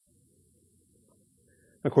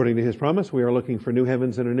According to his promise, we are looking for new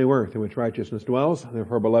heavens and a new earth in which righteousness dwells.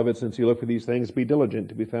 Therefore, beloved, since you look for these things, be diligent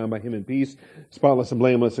to be found by him in peace, spotless and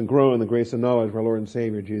blameless, and grow in the grace and knowledge of our Lord and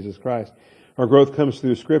Savior, Jesus Christ. Our growth comes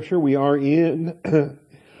through Scripture. We are in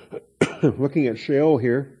looking at Sheol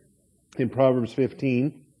here in Proverbs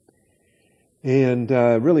 15. And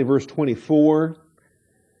really verse 24,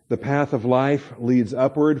 the path of life leads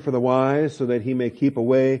upward for the wise so that he may keep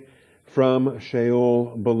away from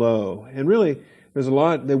Sheol below. And really, there's a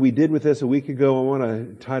lot that we did with this a week ago. I want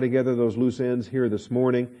to tie together those loose ends here this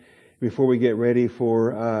morning before we get ready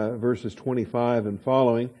for verses 25 and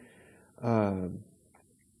following. The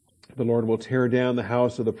Lord will tear down the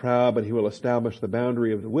house of the proud, but he will establish the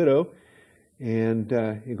boundary of the widow. And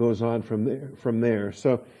it goes on from there.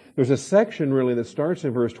 So there's a section really that starts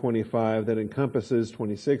in verse 25 that encompasses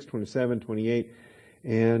 26, 27, 28.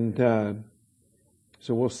 And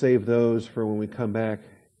so we'll save those for when we come back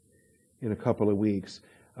in a couple of weeks.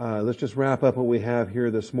 Let's just wrap up what we have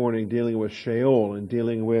here this morning, dealing with Sheol and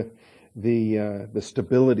dealing with the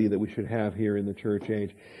stability that we should have here in the church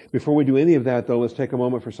age. Before we do any of that, though, let's take a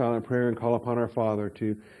moment for silent prayer and call upon our Father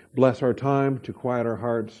to bless our time, to quiet our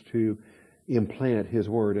hearts, to implant his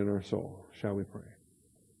word in our soul. Shall we pray?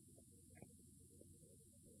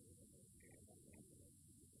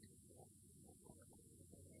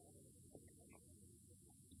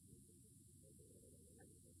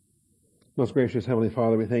 Most gracious Heavenly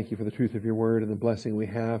Father, we thank you for the truth of your word and the blessing we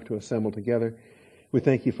have to assemble together. We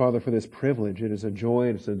thank you, Father, for this privilege. It is a joy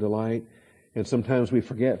and it's a delight. And sometimes we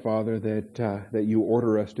forget, Father, that you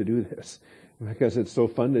order us to do this because it's so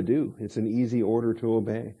fun to do. It's an easy order to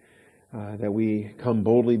obey. That we come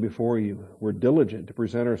boldly before you. We're diligent to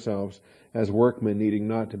present ourselves as workmen needing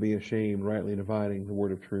not to be ashamed, rightly dividing the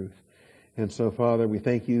word of truth. And so, Father, we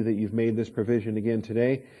thank you that you've made this provision again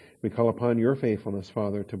today. We call upon your faithfulness,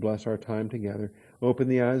 Father, to bless our time together. Open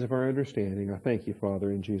the eyes of our understanding. I thank you,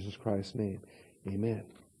 Father, in Jesus Christ's name. Amen.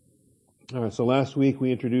 All right, so last week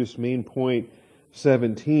we introduced main point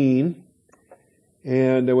 17,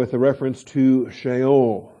 and with a reference to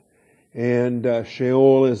Sheol. And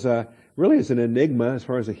Sheol is really is an enigma as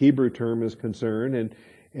far as the Hebrew term is concerned,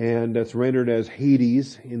 and that's rendered as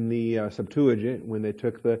Hades in the Septuagint when they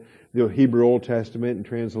took the Hebrew Old Testament and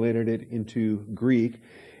translated it into Greek.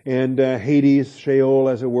 And Hades, Sheol,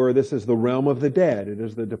 as it were, this is the realm of the dead. It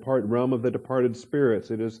is the realm of the departed spirits.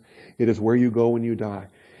 It is where you go when you die.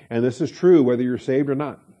 And this is true whether you're saved or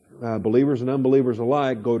not. Believers and unbelievers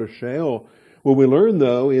alike go to Sheol. What we learn,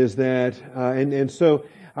 though, is that, and so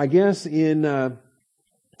I guess in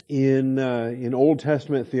Old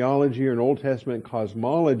Testament theology or in Old Testament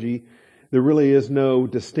cosmology, there really is no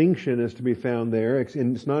distinction as to be found there.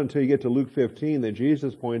 And it's not until you get to Luke 15 that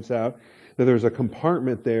Jesus points out that there's a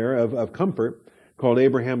compartment there of comfort called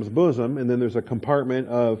Abraham's bosom, and then there's a compartment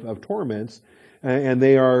of torments, and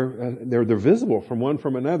they're visible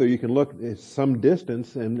from another. You can look at some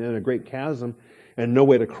distance and a great chasm and no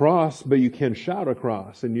way to cross, but you can shout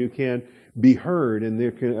across and you can be heard, and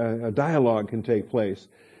a dialogue can take place,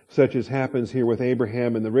 such as happens here with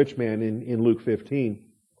Abraham and the rich man in Luke 15.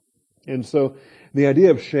 And so the idea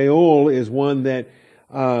of Sheol is one that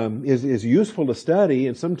is useful to study,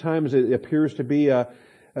 and sometimes it appears to be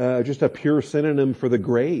just a pure synonym for the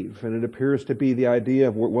grave, and it appears to be the idea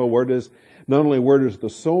of, well, where does the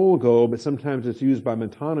soul go, but sometimes it's used by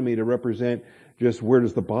metonymy to represent just where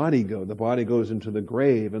does the body go. The body goes into the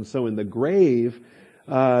grave, and so in the grave,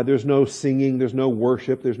 there's no singing, there's no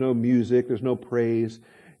worship, there's no music, there's no praise.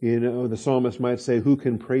 The psalmist might say, who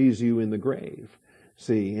can praise you in the grave?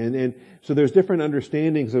 See, and so there's different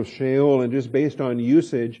understandings of Sheol, and just based on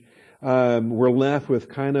usage, we're left with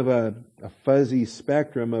kind of a fuzzy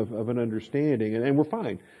spectrum of an understanding, and we're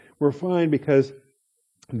fine. We're fine because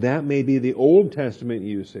that may be the Old Testament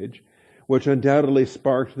usage, which undoubtedly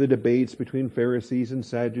sparked the debates between Pharisees and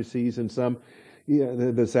Sadducees, and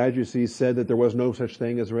the Sadducees said that there was no such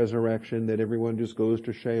thing as resurrection, that everyone just goes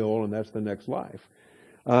to Sheol and that's the next life.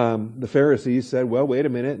 The Pharisees said, well, wait a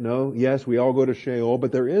minute, no, yes, we all go to Sheol,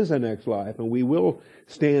 but there is a next life, and we will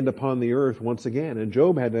stand upon the earth once again. And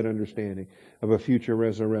Job had that understanding of a future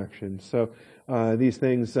resurrection. So these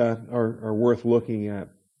things are worth looking at.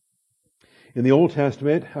 In the Old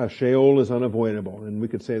Testament, Sheol is unavoidable, and we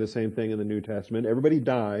could say the same thing in the New Testament. Everybody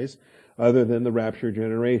dies other than the rapture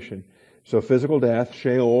generation. So physical death,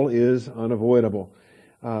 Sheol, is unavoidable.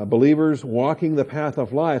 Believers walking the path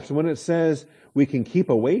of life. So when it says we can keep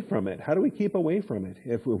away from it, how do we keep away from it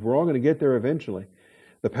if we're all going to get there eventually?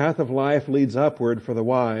 The path of life leads upward for the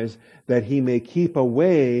wise, that he may keep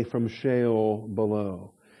away from Sheol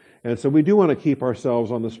below. And so we do want to keep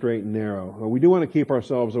ourselves on the straight and narrow. We do want to keep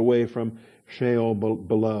ourselves away from Sheol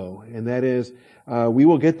below. And that is, we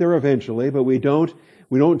will get there eventually, but we don't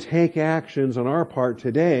take actions on our part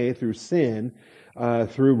today through sin,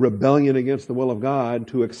 through rebellion against the will of God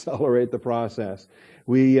to accelerate the process.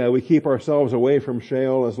 We keep ourselves away from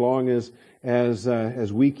Sheol as long as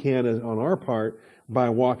we can on our part by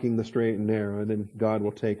walking the straight and narrow, and then God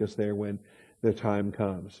will take us there when the time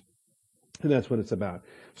comes. And that's what it's about.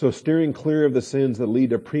 So steering clear of the sins that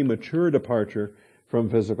lead to premature departure from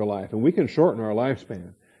physical life. And we can shorten our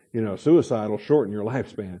lifespan. Suicide will shorten your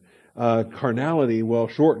lifespan. Carnality will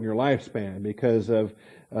shorten your lifespan because of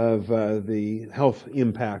the health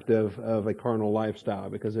impact of a carnal lifestyle,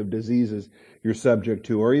 because of diseases you're subject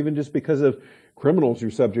to, or even just because of criminals you're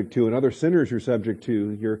subject to and other sinners you're subject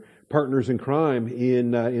to, your partners in crime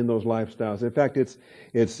in those lifestyles. In fact,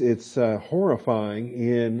 it's horrifying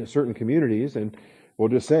in certain communities, and we'll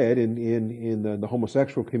just say it, in the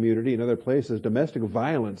homosexual community and other places, domestic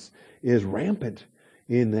violence is rampant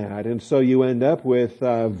in that. And so you end up with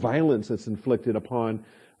violence that's inflicted upon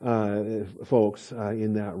folks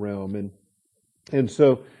in that realm. And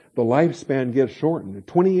so the lifespan gets shortened.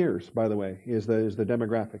 20 years, by the way, is the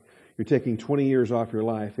demographic. You're taking 20 years off your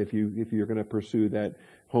life if you're going to pursue that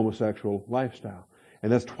homosexual lifestyle.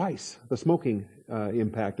 And that's twice the smoking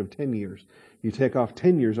impact of 10 years. You take off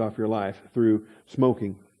 10 years off your life through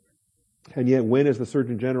smoking. And yet, when is the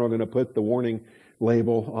Surgeon General going to put the warning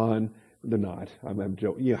label on? They're not. I'm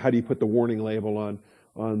joking. How do you put the warning label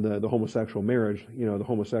on the homosexual marriage, the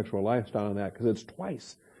homosexual lifestyle on that? Because it's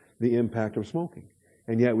twice the impact of smoking.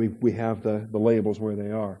 And yet we have the labels where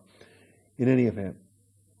they are. In any event,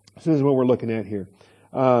 so this is what we're looking at here.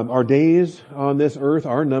 Our days on this earth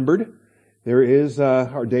are numbered.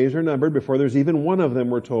 Our days are numbered before there's even one of them,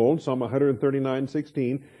 we're told. Psalm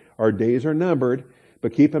 139:16. Our days are numbered.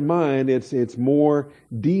 But keep in mind, it's more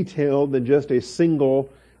detailed than just a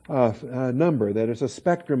single number. That is a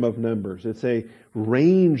spectrum of numbers. It's a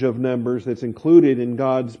range of numbers that's included in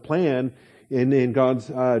God's plan, in God's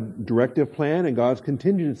directive plan and God's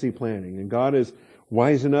contingency planning. And God is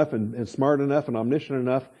wise enough and smart enough and omniscient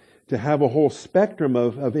enough to have a whole spectrum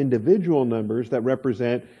of individual numbers that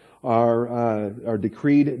represent our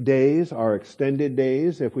decreed days, our extended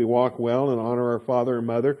days. If we walk well and honor our father and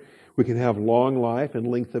mother, we can have long life and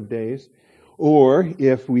length of days. Or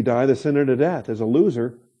if we die the sin unto death as a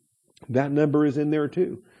loser, that number is in there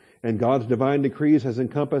too. And God's divine decrees has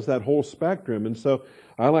encompassed that whole spectrum. And so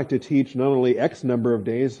I like to teach not only X number of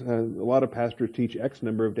days, a lot of pastors teach X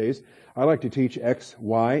number of days. I like to teach X,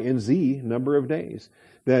 Y, and Z number of days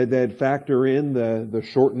that factor in the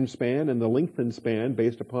shortened span and the lengthened span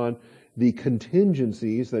based upon the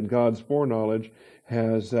contingencies that God's foreknowledge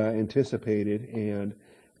has anticipated and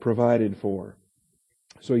provided for.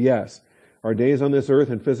 So yes, our days on this earth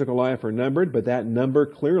and physical life are numbered, but that number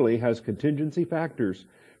clearly has contingency factors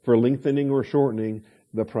for lengthening or shortening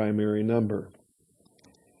the primary number.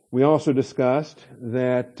 We also discussed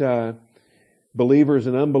that believers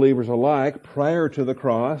and unbelievers alike, prior to the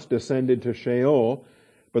cross, descended to Sheol,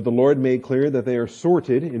 but the Lord made clear that they are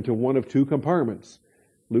sorted into one of two compartments.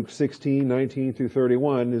 Luke 16:19 through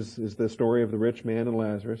 31 is the story of the rich man and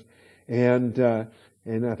Lazarus. And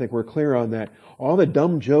I think we're clear on that. All the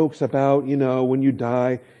dumb jokes about, when you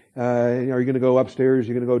die, are you going to go upstairs? Are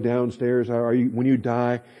you going to go downstairs? When you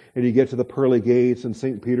die and you get to the pearly gates and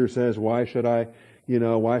St. Peter says, why should I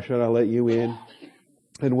let you in?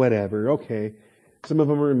 And whatever. Okay. Some of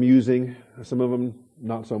them are amusing. Some of them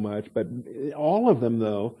not so much. But all of them,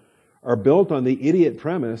 though, are built on the idiot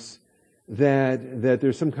premise that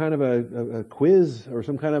there's some kind of a quiz or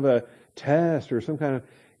some kind of a test or some kind of,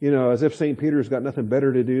 as if St. Peter's got nothing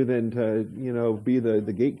better to do than to, be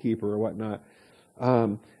the gatekeeper or whatnot.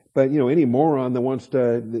 But any moron that wants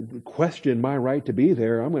to question my right to be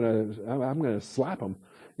there, I'm gonna slap him,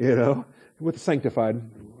 with sanctified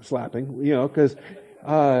slapping, because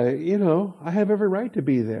I have every right to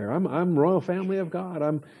be there. I'm royal family of God.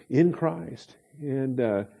 I'm in Christ,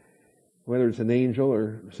 and whether it's an angel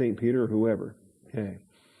or St. Peter or whoever. Okay.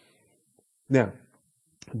 Now,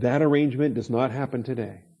 that arrangement does not happen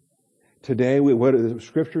today. Today, what the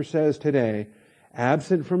Scripture says today,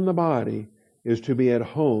 absent from the body is to be at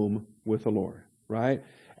home with the Lord, right?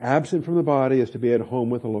 Absent from the body is to be at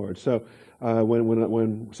home with the Lord. So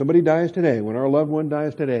when somebody dies today, when our loved one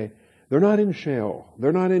dies today, they're not in Sheol.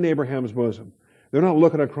 They're not in Abraham's bosom. They're not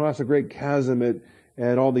looking across a great chasm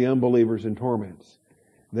at all the unbelievers in torments.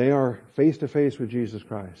 They are face to face with Jesus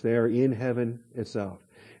Christ. They are in heaven itself.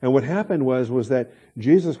 And what happened was that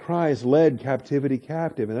Jesus Christ led captivity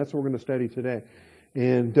captive, and that's what we're going to study today.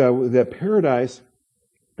 And that paradise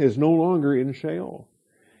is no longer in Sheol.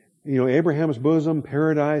 Abraham's bosom,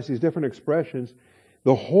 paradise, these different expressions,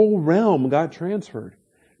 the whole realm got transferred.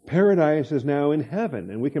 Paradise is now in heaven,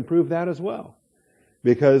 and we can prove that as well.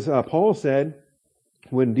 Because Paul said,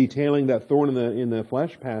 when detailing that thorn in the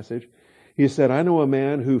flesh passage, he said, I know a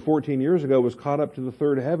man who 14 years ago was caught up to the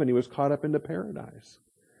third heaven. He was caught up into paradise.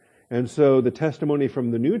 And so the testimony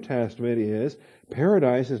from the New Testament is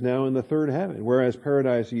paradise is now in the third heaven, whereas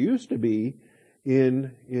paradise used to be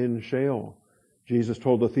in Sheol. Jesus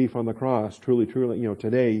told the thief on the cross, truly, truly,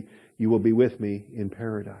 today you will be with me in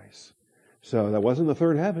paradise. So that wasn't the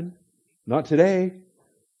third heaven. Not today.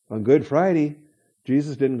 On Good Friday,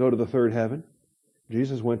 Jesus didn't go to the third heaven.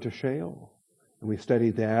 Jesus went to Sheol. And we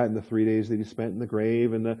studied that and the 3 days that he spent in the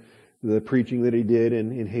grave and the preaching that he did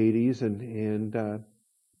in Hades and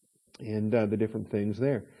the different things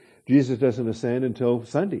there. Jesus doesn't ascend until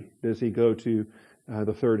Sunday. Does he go to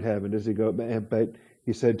the third heaven? Does he go? But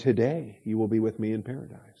he said, today you will be with me in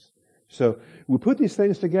paradise. So we put these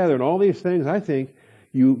things together, and all these things, I think,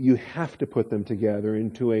 you have to put them together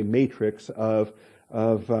into a matrix of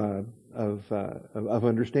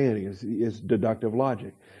understanding. Is deductive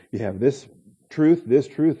logic. You have this truth, this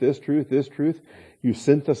truth, this truth, this truth. You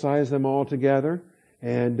synthesize them all together,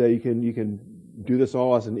 and you can do this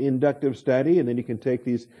all as an inductive study, and then you can take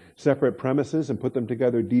these separate premises and put them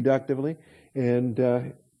together deductively, and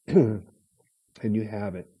you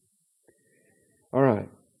have it. All right.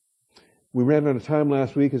 We ran out of time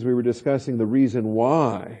last week as we were discussing the reason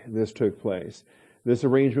why this took place. This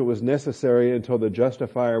arrangement was necessary until the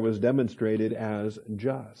justifier was demonstrated as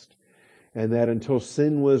just. And that until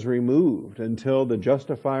sin was removed, until the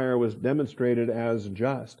justifier was demonstrated as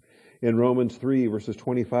just. In Romans 3, verses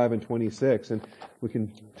 25 and 26. And we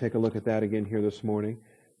can take a look at that again here this morning.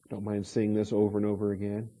 Don't mind seeing this over and over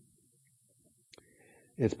again.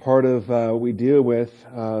 It's part of we deal with,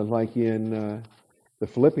 like in the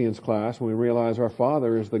Philippians class, when we realize our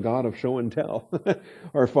Father is the God of show and tell.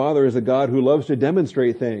 Our Father is a God who loves to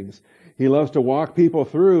demonstrate things. He loves to walk people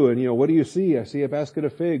through, and what do you see? I see a basket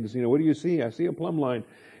of figs. What do you see? I see a plumb line.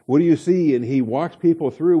 What do you see? And He walks people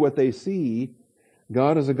through what they see.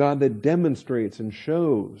 God is a God that demonstrates and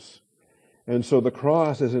shows. And so the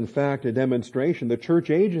cross is in fact a demonstration. The church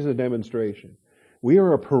age is a demonstration. We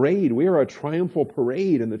are a parade. We are a triumphal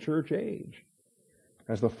parade in the church age,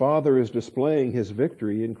 as the Father is displaying His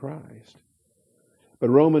victory in Christ. But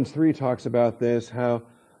Romans 3 talks about this, how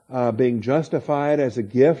being justified as a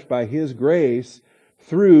gift by His grace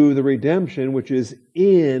through the redemption which is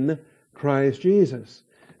in Christ Jesus.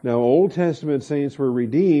 Now, Old Testament saints were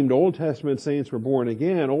redeemed, Old Testament saints were born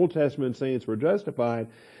again, Old Testament saints were justified,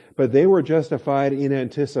 but they were justified in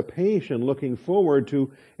anticipation, looking forward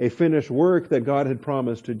to a finished work that God had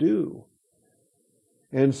promised to do.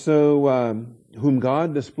 And so, whom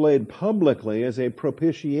God displayed publicly as a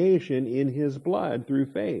propitiation in His blood through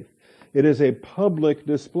faith. It is a public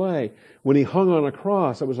display. When He hung on a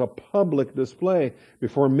cross, it was a public display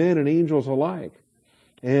before men and angels alike.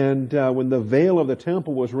 And when the veil of the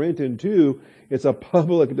temple was rent in two, it's a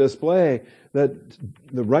public display that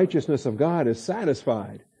the righteousness of God is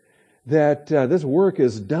satisfied. That this work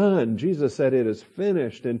is done. Jesus said it is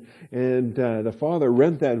finished. And the Father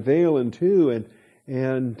rent that veil in two,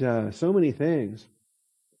 and so many things.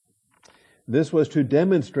 This was to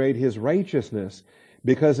demonstrate His righteousness,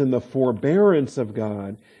 because in the forbearance of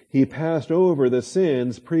God, He passed over the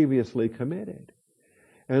sins previously committed.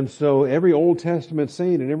 And so every Old Testament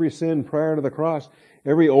saint and every sin prior to the cross,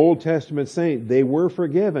 every Old Testament saint, they were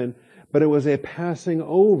forgiven, but it was a passing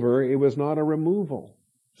over. It was not a removal.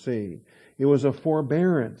 See, it was a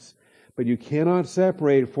forbearance. But you cannot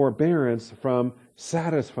separate forbearance from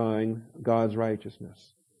satisfying God's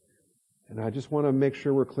righteousness. And I just want to make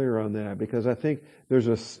sure we're clear on that, because I think there's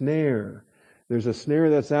a snare. There's a snare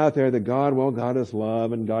that's out there that God is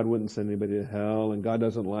love, and God wouldn't send anybody to hell, and God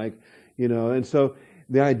doesn't like, and so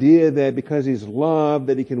the idea that because He's love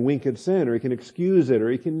that He can wink at sin, or He can excuse it, or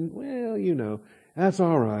He can, that's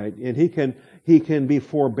all right. And He can be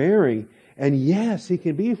forbearing. And yes, He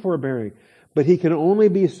can be forbearing, but He can only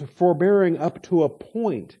be forbearing up to a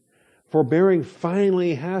point. Forbearing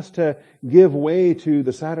finally has to give way to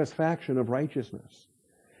the satisfaction of righteousness.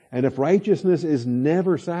 And if righteousness is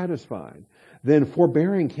never satisfied, then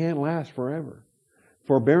forbearing can't last forever.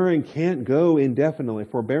 Forbearing can't go indefinitely.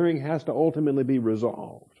 Forbearing has to ultimately be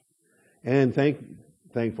resolved. And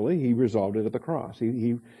thankfully, He resolved it at the cross.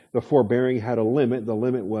 The forbearing had a limit. The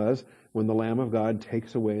limit was when the Lamb of God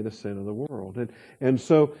takes away the sin of the world. And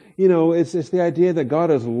so, it's the idea that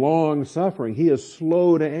God is long suffering. He is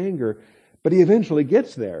slow to anger, but He eventually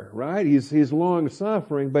gets there, right? He's long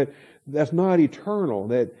suffering, but that's not eternal.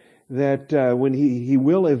 That when he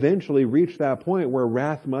will eventually reach that point where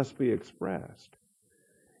wrath must be expressed.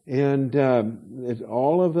 And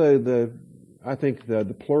all of I think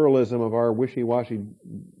the pluralism of our wishy-washy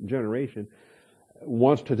generation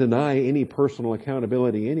wants to deny any personal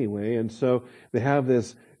accountability anyway, and so they have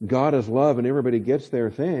this God is love and everybody gets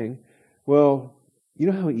their thing. Well, you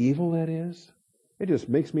know how evil that is? It just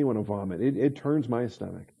makes me want to vomit. It turns my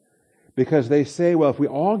stomach. Because they say, well, if we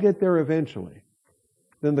all get there eventually,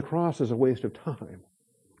 then the cross is a waste of time.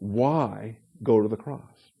 Why go to the cross?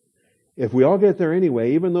 If we all get there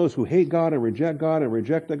anyway, even those who hate God and reject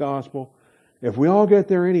the gospel, if we all get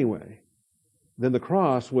there anyway, then the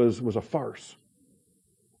cross was a farce.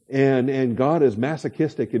 And God is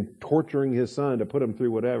masochistic in torturing His Son to put Him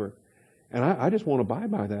through whatever. And I just won't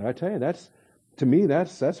abide by that. I tell you, to me,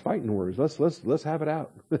 that's fighting words. Let's have it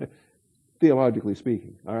out. Theologically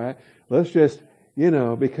speaking. All right? Let's just,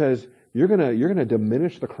 because you're gonna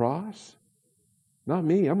diminish the cross. Not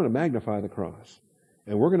me. I'm gonna magnify the cross.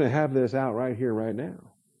 And we're gonna have this out right here, right now.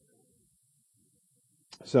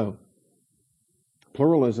 So,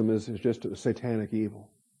 pluralism is just a satanic evil.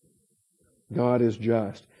 God is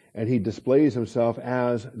just. And He displays Himself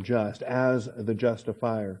as just, as the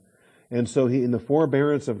justifier. And so in the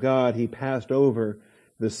forbearance of God, He passed over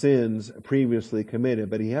the sins previously committed.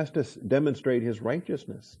 But He has to demonstrate His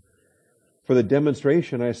righteousness. For the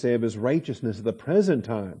demonstration, I say, of His righteousness at the present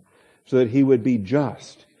time, so that He would be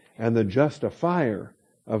just and the justifier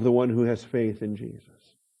of the one who has faith in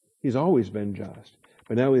Jesus. He's always been just,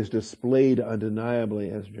 but now He's displayed undeniably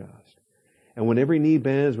as just. And when every knee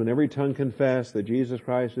bends, when every tongue confess that Jesus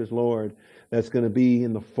Christ is Lord, that's going to be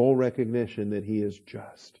in the full recognition that He is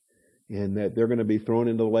just. And that they're going to be thrown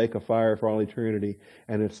into the lake of fire for all eternity.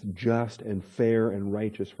 And it's just and fair and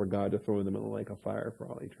righteous for God to throw them in the lake of fire for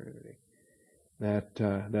all eternity.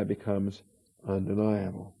 That becomes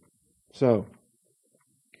undeniable. So,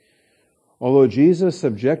 although Jesus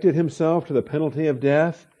subjected Himself to the penalty of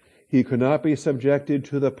death, He could not be subjected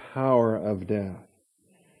to the power of death.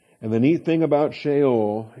 And the neat thing about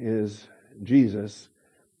Sheol is Jesus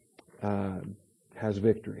has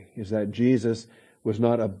victory. Is that Jesus was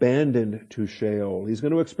not abandoned to Sheol. He's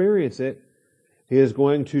going to experience it. He is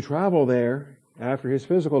going to travel there after His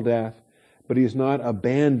physical death, but He's not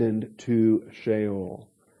abandoned to Sheol.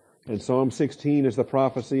 And Psalm 16 is the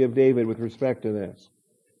prophecy of David with respect to this.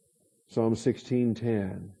 Psalm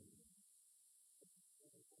 16:10.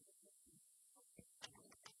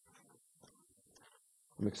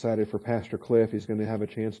 I'm excited for Pastor Cliff. He's going to have a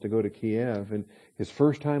chance to go to Kiev, and his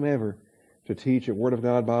first time ever to teach at Word of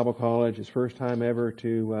God Bible College, his first time ever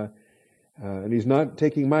to, and he's not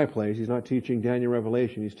taking my place. He's not teaching Daniel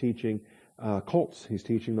Revelation. He's teaching cults. He's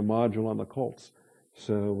teaching the module on the cults,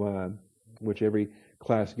 so which every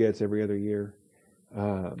class gets every other year.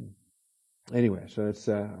 Anyway, so it's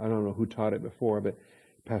I don't know who taught it before, but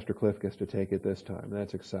Pastor Cliff gets to take it this time.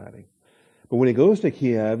 That's exciting. But when he goes to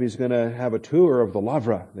Kiev, he's going to have a tour of the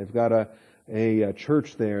Lavra. They've got a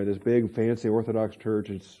church there, this big, fancy Orthodox church.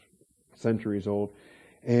 It's centuries old.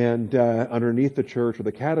 And underneath the church are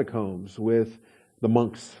the catacombs with the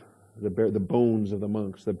monks, the bones of the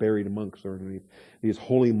monks, the buried monks are underneath, these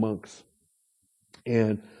holy monks.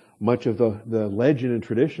 And much of the legend and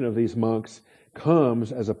tradition of these monks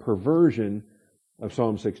comes as a perversion of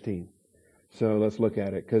Psalm 16. So let's look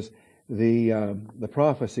at it, because the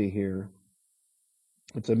prophecy here,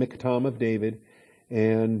 it's a miktam of David,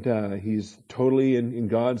 and he's totally in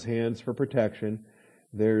God's hands for protection.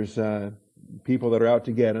 There's people that are out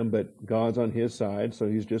to get him, but God's on his side, so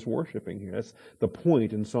he's just worshiping here. That's the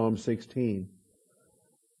point in Psalm 16.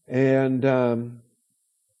 And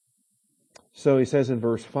so he says in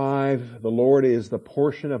verse 5, "The Lord is the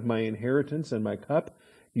portion of my inheritance and my cup.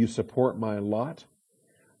 You support my lot.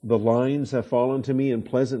 The lines have fallen to me in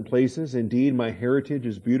pleasant places. Indeed, my heritage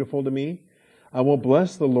is beautiful to me. I will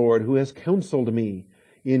bless the Lord who has counseled me.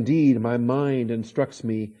 Indeed, my mind instructs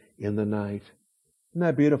me in the night." Isn't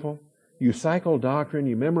that beautiful? You cycle doctrine,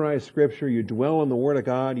 you memorize Scripture, you dwell in the Word of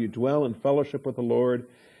God, you dwell in fellowship with the Lord,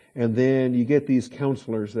 and then you get these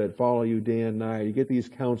counselors that follow you day and night. You get these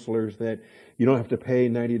counselors that you don't have to pay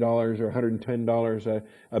 $90 or $110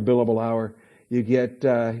 a billable hour. You get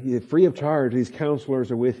free of charge. These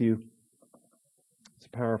counselors are with you. It's a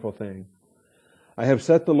powerful thing. "I have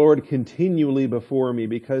set the Lord continually before me.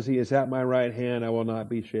 Because He is at my right hand, I will not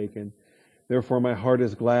be shaken. Therefore my heart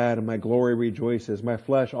is glad and my glory rejoices. My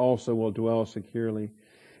flesh also will dwell securely.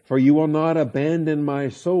 For you will not abandon my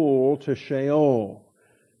soul to Sheol."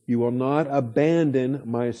 You will not abandon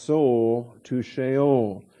my soul to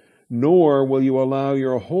Sheol, nor will you allow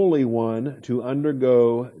your Holy One to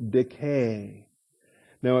undergo decay.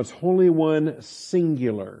 Now it's Holy One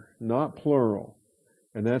singular, not plural.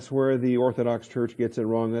 And that's where the Orthodox Church gets it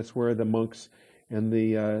wrong. That's where the monks and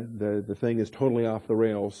the thing is totally off the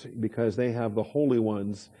rails, because they have the holy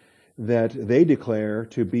ones that they declare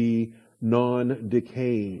to be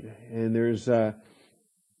non-decayed. And there's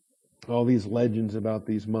all these legends about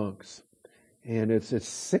these monks. And it's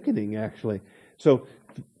sickening, actually. So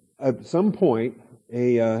at some point,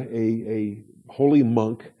 a holy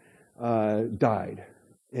monk died,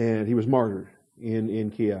 and he was martyred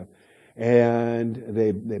in Kiev. And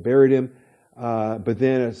they buried him, but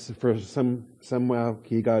then somehow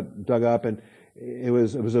he got dug up, and it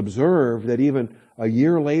was observed that even a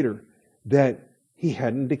year later that he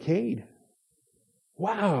hadn't decayed.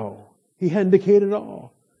 Wow, he hadn't decayed at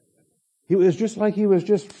all. He was just like he was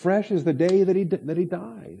just fresh as the day that he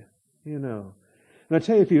died. You know, and I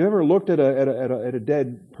tell you, if you've ever looked at a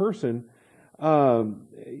dead person,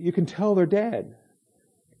 you can tell they're dead.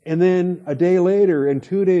 And then a day later, and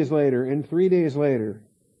 2 days later, and 3 days later,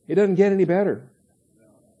 it doesn't get any better,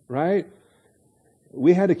 right?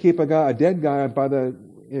 We had to keep a dead guy by the.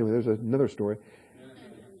 Anyway, there's another story.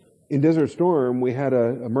 In Desert Storm, we had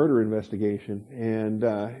a murder investigation, and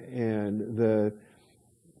the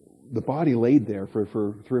body laid there for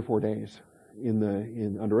 3 or 4 days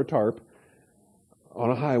under a tarp on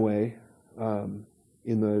a highway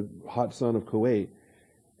in the hot sun of Kuwait.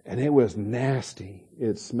 And it was nasty.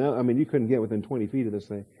 It smelled, I mean, you couldn't get within 20 feet of this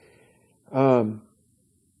thing. And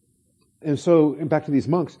back to these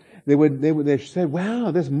monks, they said, wow,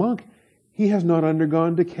 this monk, he has not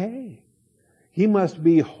undergone decay. He must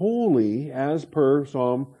be holy as per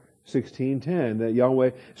Psalm 16:10, that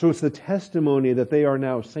Yahweh, so it's the testimony that they are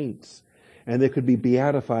now saints, and they could be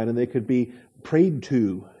beatified, and they could be prayed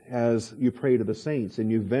to as you pray to the saints, and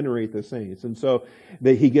you venerate the saints. And so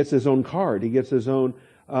he gets his own card. He gets his own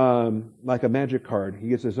like a magic card. He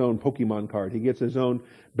gets his own Pokemon card. He gets his own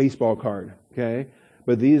baseball card. Okay?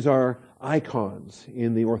 But these are icons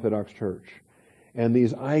in the Orthodox Church. And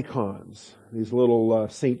these icons, these little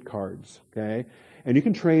saint cards, okay? And you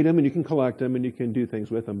can trade them, and you can collect them, and you can do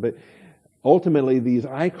things with them. But ultimately, these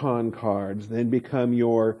icon cards then become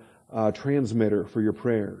your transmitter for your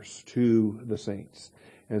prayers to the saints.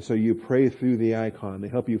 And so you pray through the icon. They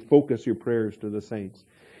help you focus your prayers to the saints.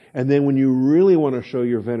 And then when you really want to show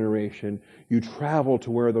your veneration, you travel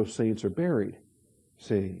to where those saints are buried.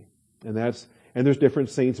 See? And there's different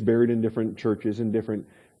saints buried in different churches in different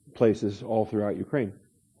places all throughout Ukraine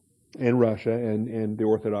and Russia and the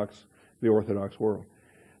Orthodox world.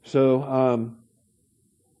 So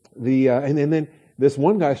and then this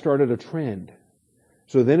one guy started a trend.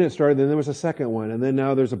 So then there was a second one, and then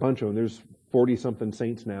now there's a bunch of them. There's 40-something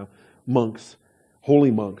saints now, monks,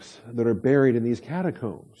 holy monks that are buried in these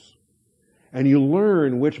catacombs. And you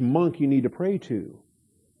learn which monk you need to pray to.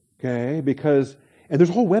 Okay? And there's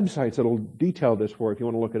whole websites that'll detail this for you if you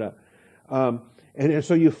want to look it up. And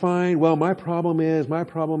so you find, well, my problem is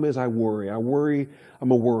I worry.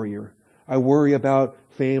 I'm a worrier. I worry about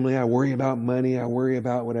family. I worry about money. I worry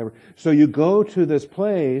about whatever. So you go to this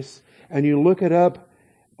place and you look it up.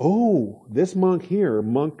 Oh, this monk here,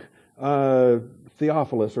 Monk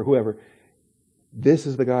Theophilus or whoever, this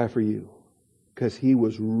is the guy for you, because he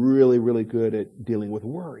was really, really good at dealing with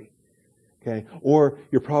worry. Okay? Or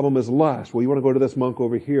your problem is lust. Well, you want to go to this monk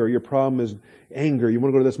over here. Your problem is anger. You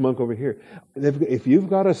want to go to this monk over here. If you've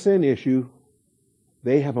got a sin issue,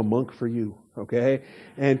 they have a monk for you. Okay?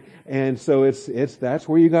 And so that's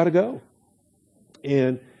where you got to go.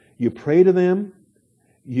 And you pray to them.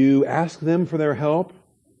 You ask them for their help,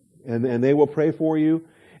 and they will pray for you,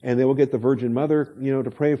 and they will get the Virgin Mother,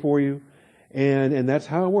 to pray for you. And that's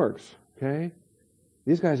how it works, okay?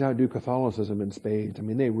 These guys outdo Catholicism in spades. I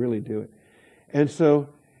mean, they really do it. And so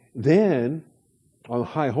then, on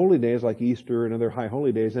high holy days like Easter and other high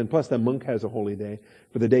holy days, and plus the monk has a holy day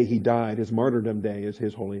for the day he died, his martyrdom day is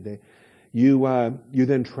his holy day. You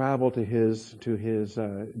then travel to his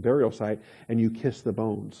burial site and you kiss the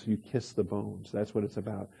bones. You kiss the bones. That's what it's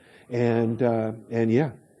about. And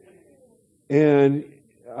yeah. And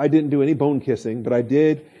I didn't do any bone kissing, but I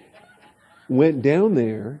went down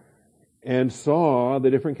there and saw the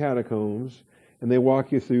different catacombs, and they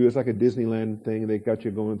walk you through. It's like a Disneyland thing. They got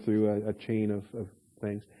you going through a chain of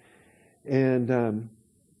things. And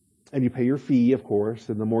you pay your fee, of course,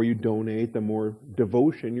 and the more you donate, the more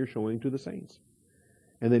devotion you're showing to the saints.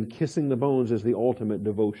 And then kissing the bones is the ultimate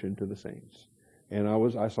devotion to the saints. And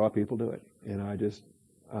I saw people do it, and I just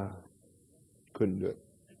couldn't do it.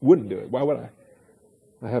 Wouldn't do it. Why would I?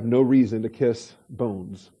 I have no reason to kiss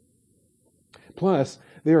bones. Plus,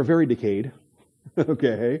 they are very decayed.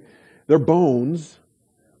 Okay? They're bones.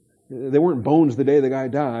 They weren't bones the day the guy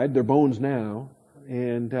died. They're bones now.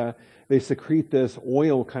 And they secrete this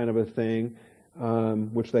oil kind of a thing,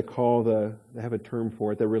 which they call they have a term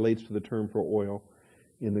for it that relates to the term for oil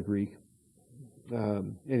in the Greek.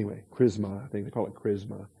 Anyway, chrisma. I think they call it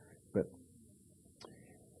chrisma. But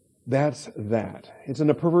that's that. It's in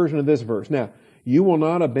a perversion of this verse. Now, you will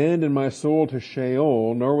not abandon my soul to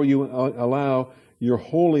Sheol, nor will you allow your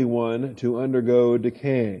Holy One to undergo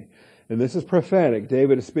decay. And this is prophetic.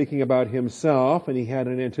 David is speaking about himself, and he had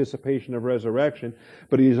an anticipation of resurrection,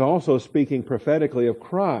 but he's also speaking prophetically of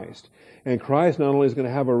Christ. And Christ not only is going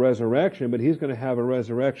to have a resurrection, but he's going to have a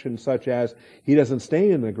resurrection such as he doesn't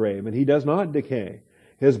stay in the grave, and he does not decay.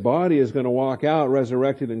 His body is going to walk out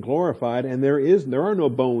resurrected and glorified, and there are no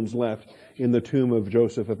bones left in the tomb of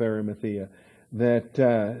Joseph of Arimathea.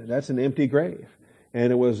 That's an empty grave.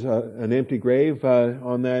 And it was an empty grave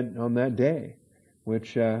on that day,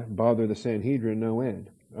 which bothered the Sanhedrin no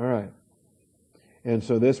end. All right. And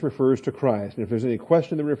so this refers to Christ. And if there's any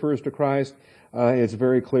question that refers to Christ, it's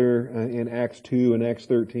very clear in Acts 2 and Acts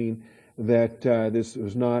 13 that this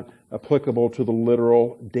was not applicable to the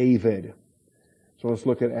literal David. So let's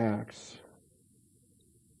look at Acts.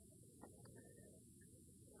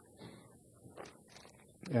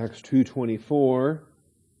 Acts 2:24.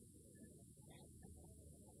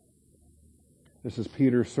 This is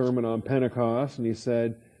Peter's sermon on Pentecost, and he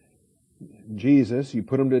said, Jesus, you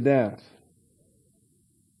put him to death.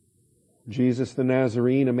 Jesus the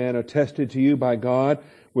Nazarene, a man attested to you by God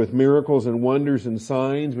with miracles and wonders and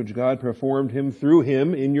signs which God performed through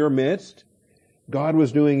him in your midst. God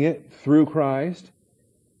was doing it through Christ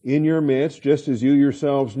in your midst, just as you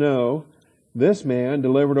yourselves know. This man,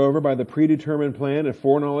 delivered over by the predetermined plan and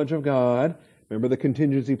foreknowledge of God, remember the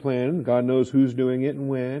contingency plan, God knows who's doing it and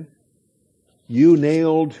when, you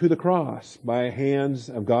nailed to the cross by hands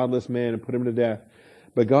of godless men and put him to death.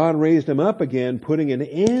 But God raised him up again, putting an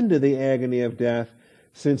end to the agony of death,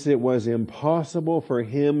 since it was impossible for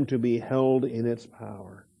him to be held in its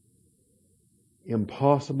power.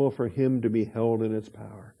 Impossible for him to be held in its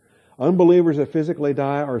power. Unbelievers that physically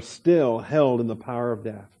die are still held in the power of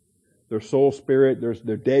death. Their soul spirit,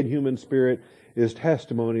 their dead human spirit is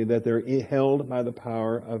testimony that they're held by the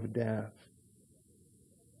power of death.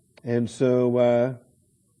 And so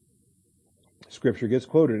Scripture gets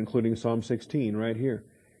quoted, including Psalm 16 right here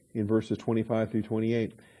in verses 25 through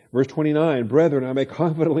 28. Verse 29, Brethren, I may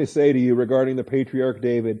confidently say to you regarding the patriarch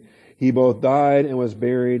David, he both died and was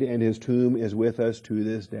buried, and his tomb is with us to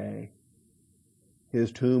this day.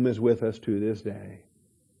 His tomb is with us to this day.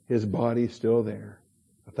 His body's still there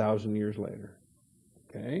 1,000 years later.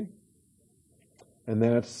 Okay? And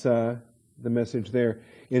that's the message there.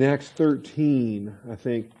 In Acts 13, I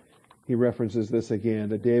think he references this again,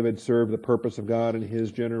 that David served the purpose of God in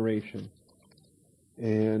his generation.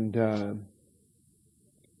 And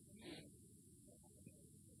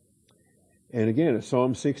again, it's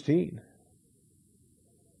Psalm 16.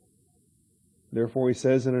 Therefore he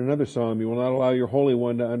says in another psalm, you will not allow your Holy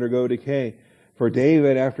One to undergo decay. For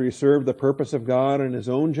David, after he served the purpose of God in his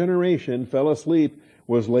own generation, fell asleep,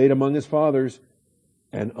 was laid among his fathers,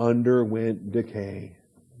 and underwent decay.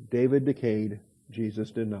 David decayed,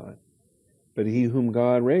 Jesus did not. But he whom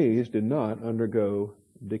God raised did not undergo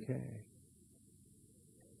decay.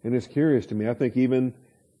 And it's curious to me, I think even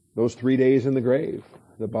those 3 days in the grave,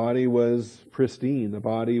 the body was pristine, the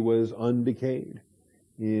body was undecayed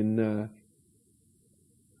in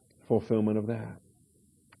fulfillment of that.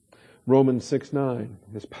 Romans 6:9,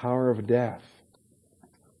 this power of death.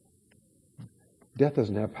 Death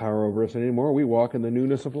doesn't have power over us anymore. We walk in the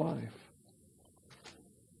newness of life.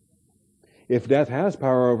 If death has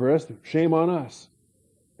power over us, shame on us,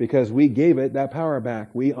 because we gave it that power back.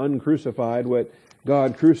 We uncrucified what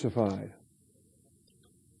God crucified.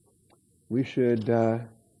 We should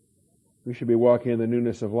be walking in the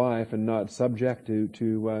newness of life and not subject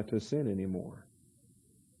to sin anymore.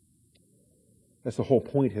 That's the whole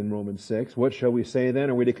point in Romans 6. What shall we say then?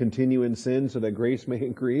 Are we to continue in sin so that grace may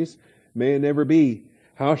increase? May it never be.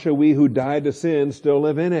 How shall we who died to sin still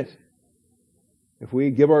live in it? If we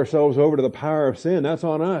give ourselves over to the power of sin, that's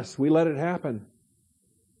on us. We let it happen.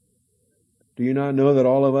 Do you not know that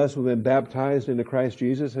all of us who have been baptized into Christ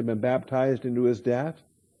Jesus have been baptized into His death?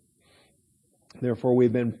 Therefore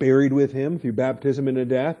we've been buried with Him through baptism into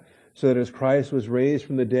death, so that as Christ was raised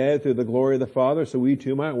from the dead through the glory of the Father, so we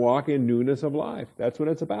too might walk in newness of life. That's what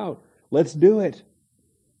it's about. Let's do it.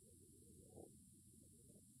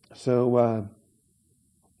 So,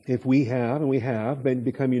 if we have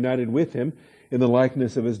become united with Him in the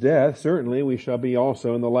likeness of His death, certainly we shall be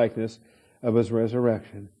also in the likeness of his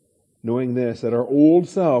resurrection, knowing this, that our old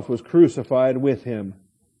self was crucified with him.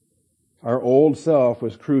 Our old self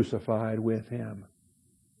was crucified with him.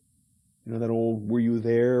 You know that old, were you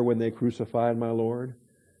there when they crucified my Lord?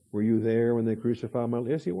 Were you there when they crucified my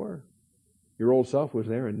Lord? Yes, you were. Your old self was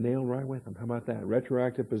there and nailed right with him. How about that?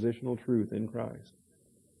 Retroactive positional truth in Christ.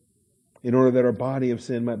 In order that our body of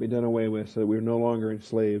sin might be done away with, so that we are no longer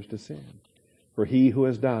slaves to sin. For he who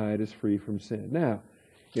has died is free from sin. Now,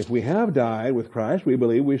 if we have died with Christ, we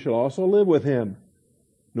believe we shall also live with him.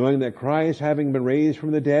 Knowing that Christ, having been raised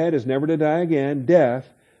from the dead, is never to die again,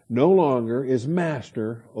 death no longer is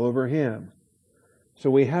master over him. So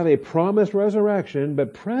we have a promised resurrection,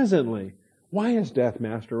 but presently, why is death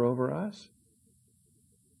master over us?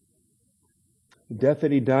 The death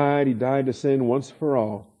that he died to sin once for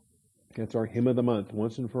all. That's our hymn of the month,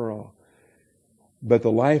 once and for all. But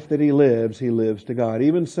the life that he lives to God.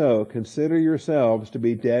 Even so, consider yourselves to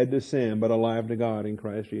be dead to sin, but alive to God in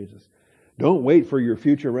Christ Jesus. Don't wait for your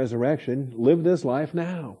future resurrection. Live this life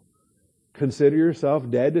now. Consider yourself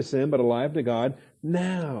dead to sin, but alive to God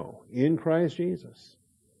now in Christ Jesus.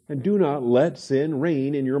 And do not let sin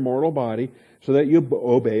reign in your mortal body so that you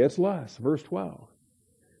obey its lusts. Verse 12.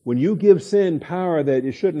 When you give sin power that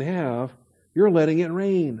it shouldn't have, you're letting it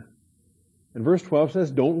reign. And verse 12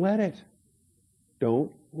 says, don't let it.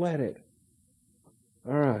 Don't let it.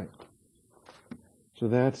 All right. So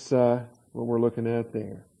that's what we're looking at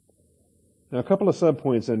there. Now, a couple of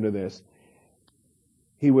subpoints under this.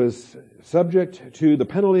 He was subject to the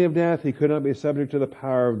penalty of death. He could not be subject to the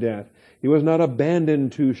power of death. He was not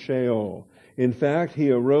abandoned to Sheol. In fact,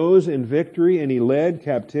 he arose in victory and he led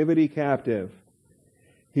captivity captive.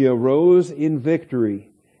 He arose in victory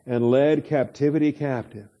and led captivity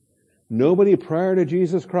captive. Nobody prior to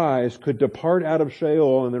Jesus Christ could depart out of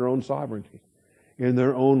Sheol in their own sovereignty, in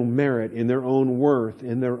their own merit, in their own worth,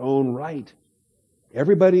 in their own right.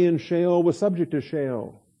 Everybody in Sheol was subject to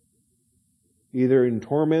Sheol, either in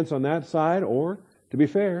torments on that side or, to be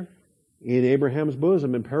fair, in Abraham's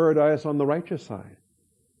bosom, in paradise on the righteous side.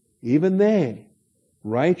 Even they,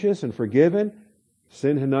 righteous and forgiven,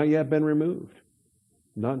 sin had not yet been removed.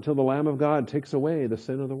 Not until the Lamb of God takes away the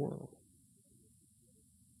sin of the world.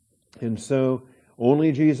 And so,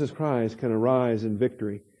 only Jesus Christ can arise in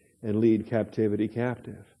victory and lead captivity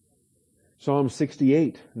captive. Psalm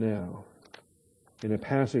 68 now, in a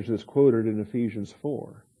passage that's quoted in Ephesians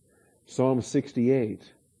 4. Psalm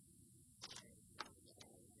 68.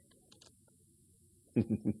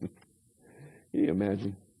 Can you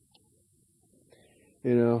imagine?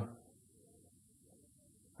 You know,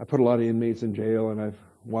 I put a lot of inmates in jail, and I've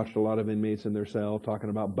watched a lot of inmates in their cell talking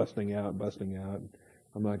about busting out.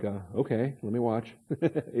 I'm like, okay, let me watch.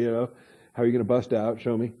 You know, how are you going to bust out?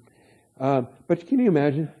 Show me. But can you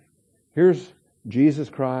imagine? Here's Jesus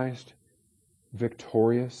Christ,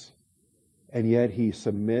 victorious, and yet he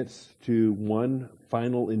submits to one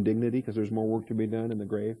final indignity because there's more work to be done in the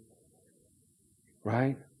grave.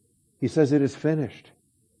 Right? He says it is finished.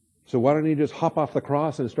 So why don't he just hop off the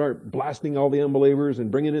cross and start blasting all the unbelievers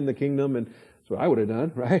and bringing in the kingdom? And that's what I would have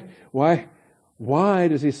done, right? Why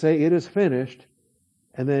does he say it is finished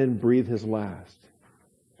and then breathe his last?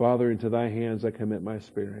 Father, into thy hands I commit my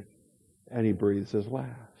spirit. And he breathes his last.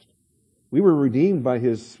 We were redeemed by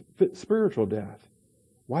his spiritual death.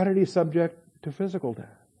 Why did he subject to physical death?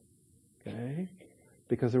 Okay?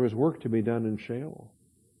 Because there was work to be done in Sheol.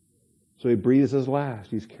 So he breathes his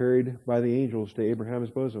last. He's carried by the angels to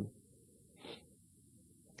Abraham's bosom.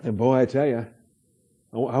 And boy, I tell you,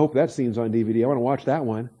 I hope that scene's on DVD. I want to watch that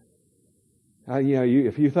one.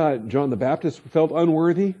 If you thought John the Baptist felt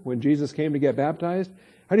unworthy when Jesus came to get baptized,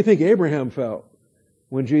 how do you think Abraham felt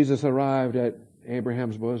when Jesus arrived at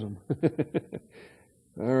Abraham's bosom?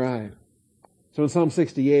 All right. So in Psalm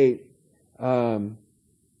 68,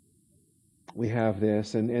 we have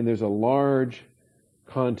this, and there's a large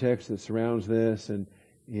context that surrounds this, and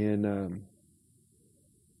in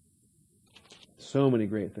so many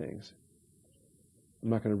great things. I'm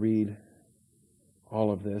not going to read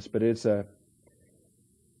all of this, but there's a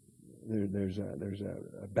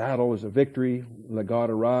battle, there's a victory. Let God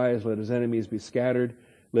arise, let his enemies be scattered,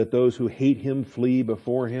 let those who hate him flee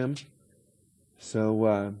before him.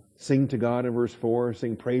 So sing to God in verse 4,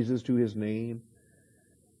 sing praises to his name.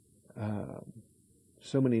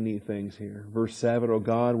 So many neat things here. Verse 7, O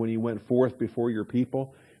God, when you went forth before your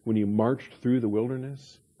people, when you marched through the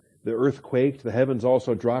wilderness, the earth quaked, the heavens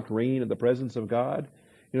also dropped rain at the presence of God.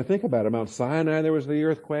 You know, think about it. Mount Sinai, there was the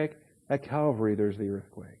earthquake. At Calvary, there's the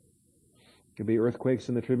earthquake. It could be earthquakes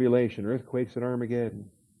in the tribulation, earthquakes at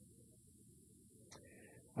Armageddon.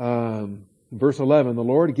 Verse 11, the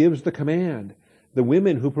Lord gives the command. The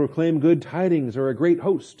women who proclaim good tidings are a great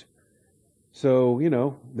host. So,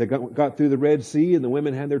 they got through the Red Sea, and the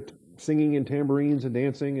women had their singing and tambourines and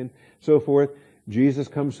dancing and so forth. Jesus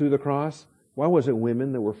comes through the cross. Why was it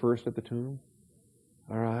women that were first at the tomb?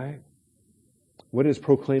 All right. What is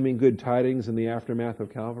proclaiming good tidings in the aftermath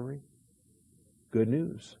of Calvary? Good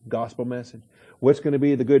news. Gospel message. What's going to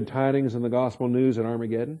be the good tidings and the gospel news at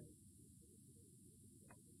Armageddon?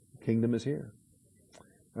 Kingdom is here.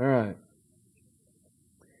 All right.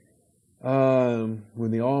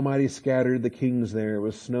 When the Almighty scattered the kings there, it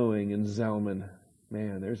was snowing in Zalman.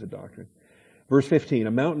 Man, there's a doctrine. Verse 15,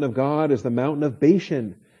 a mountain of God is the mountain of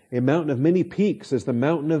Bashan. A mountain of many peaks is the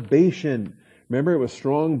mountain of Bashan. Remember, it was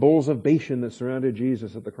strong bulls of Bashan that surrounded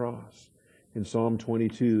Jesus at the cross. In Psalm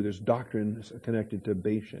 22, there's doctrine connected to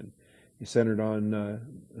Bashan. He centered on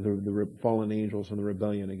the fallen angels and the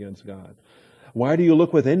rebellion against God. Why do you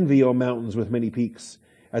look with envy, O mountains with many peaks,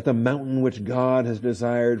 at the mountain which God has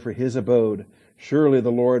desired for his abode? Surely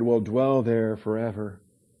the Lord will dwell there forever.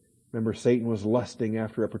 Remember, Satan was lusting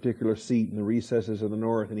after a particular seat in the recesses of the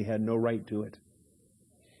north, and he had no right to it.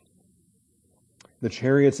 The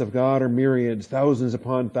chariots of God are myriads, thousands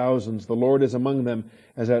upon thousands. The Lord is among them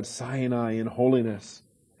as at Sinai in holiness.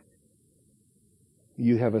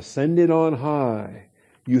 You have ascended on high.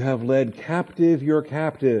 You have led captive your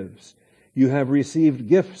captives. You have received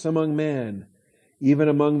gifts among men, even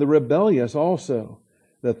among the rebellious also,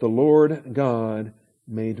 that the Lord God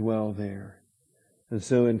may dwell there. And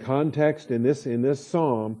so in context, in this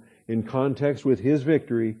psalm, in context with his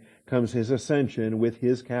victory, comes his ascension with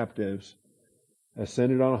his captives.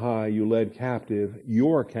 Ascended on high, you led captive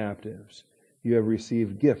your captives. You have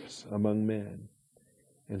received gifts among men.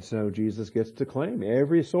 And so Jesus gets to claim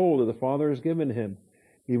every soul that the Father has given him,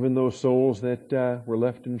 even those souls that were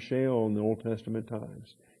left in Sheol in the Old Testament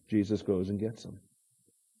times. Jesus goes and gets them.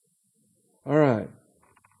 All right.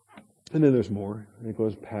 And then there's more. It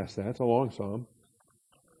goes past that. It's a long psalm.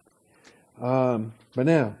 But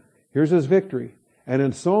now, here's his victory. And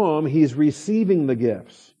in Psalm, he's receiving the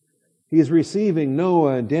gifts. He's receiving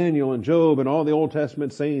Noah and Daniel and Job and all the Old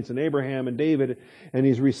Testament saints and Abraham and David, and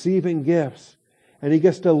he's receiving gifts. And he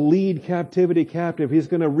gets to lead captivity captive. He's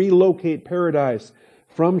going to relocate paradise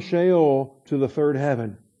from Sheol to the third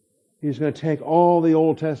heaven. He's going to take all the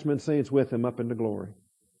Old Testament saints with him up into glory.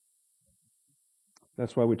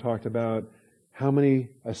 That's why we talked about how many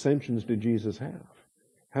ascensions did Jesus have?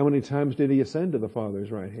 How many times did he ascend to the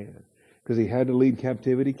Father's right hand? Because he had to lead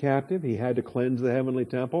captivity captive. He had to cleanse the heavenly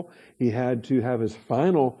temple. He had to have his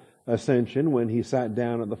final ascension when he sat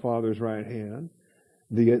down at the Father's right hand.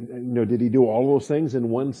 Did he do all those things in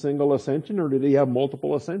one single ascension, or did he have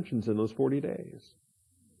multiple ascensions in those 40 days?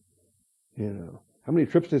 How many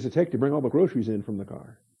trips does it take to bring all the groceries in from the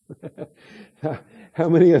car? How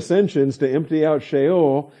many ascensions to empty out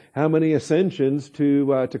Sheol? How many ascensions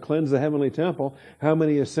to cleanse the heavenly temple? How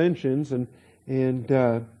many ascensions and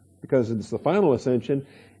because it's the final ascension,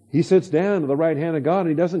 he sits down at the right hand of God and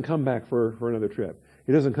he doesn't come back for another trip.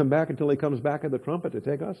 He doesn't come back until he comes back at the trumpet to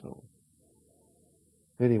take us home.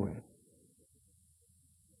 Anyway.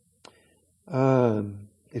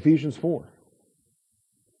 Ephesians 4.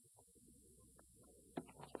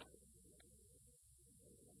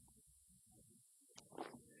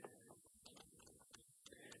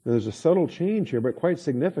 There's a subtle change here, but quite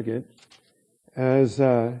significant. As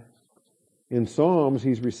in Psalms,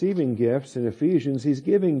 he's receiving gifts. In Ephesians, he's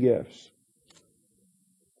giving gifts.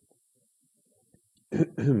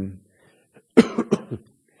 And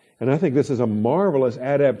I think this is a marvelous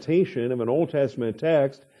adaptation of an Old Testament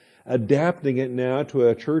text, adapting it now to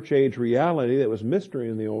a church age reality that was mystery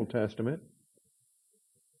in the Old Testament.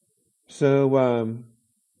 So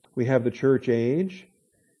we have the church age,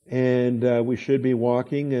 and we should be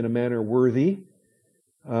walking in a manner worthy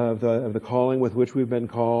of the calling with which we've been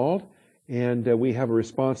called. And we have a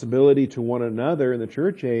responsibility to one another in the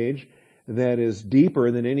church age that is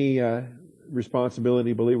deeper than any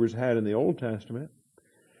responsibility believers had in the Old Testament.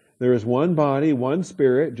 There is one body, one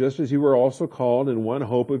Spirit, just as you were also called in one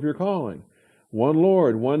hope of your calling. One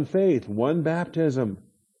Lord, one faith, one baptism.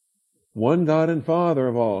 One God and Father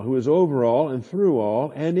of all, who is over all and through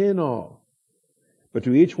all and in all. But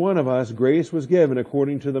to each one of us grace was given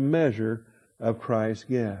according to the measure of Christ's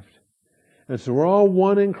gift. And so we're all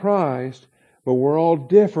one in Christ, but we're all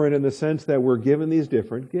different in the sense that we're given these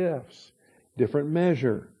different gifts, different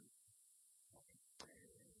measure.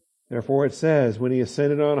 Therefore it says, when he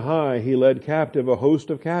ascended on high, he led captive a host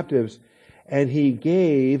of captives, and he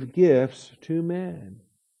gave gifts to men.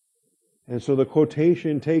 And so the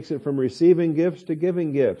quotation takes it from receiving gifts to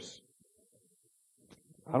giving gifts.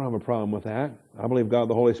 I don't have a problem with that. I believe God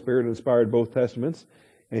the Holy Spirit inspired both Testaments,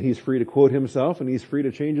 and He's free to quote Himself, and He's free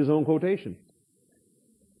to change His own quotation.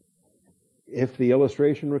 If the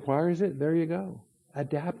illustration requires it, there you go.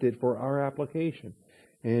 Adapt it for our application.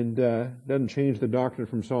 And doesn't change the doctrine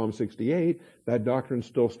from Psalm 68. That doctrine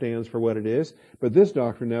still stands for what it is, but this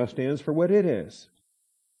doctrine now stands for what it is.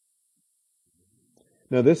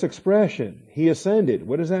 Now this expression, He ascended,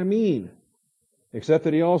 what does that mean? Except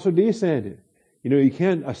that He also descended. You know, you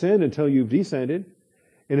can't ascend until you've descended.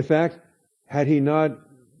 And in fact, had He not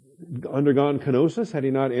undergone kenosis, had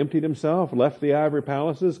He not emptied Himself, left the ivory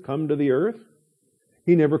palaces, come to the earth,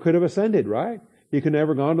 He never could have ascended, right? He could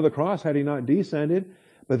never have gone to the cross had He not descended.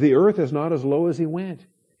 But the earth is not as low as He went.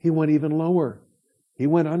 He went even lower. He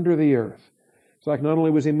went under the earth. It's like not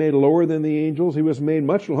only was He made lower than the angels, He was made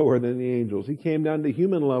much lower than the angels. He came down to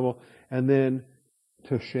human level and then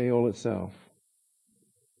to Sheol itself.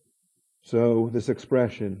 So this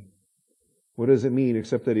expression, what does it mean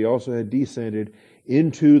except that He also had descended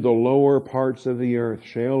into the lower parts of the earth?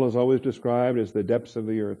 Sheol is always described as the depths of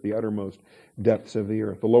the earth, the uttermost depths of the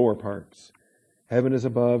earth, the lower parts. Heaven is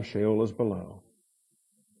above, Sheol is below.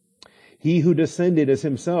 He who descended is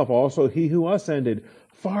Himself also He who ascended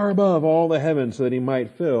far above all the heavens so that He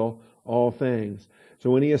might fill all things.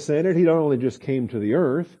 So when He ascended, He not only just came to the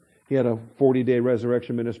earth, He had a 40-day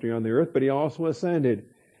resurrection ministry on the earth, but He also ascended.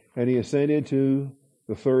 And He ascended to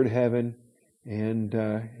the third heaven, and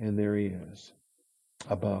there He is,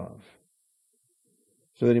 above,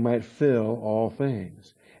 so that He might fill all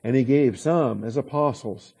things. And He gave some as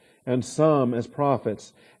apostles, and some as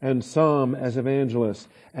prophets, and some as evangelists,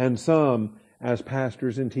 and some as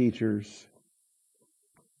pastors and teachers.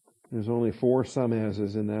 There's only 4 some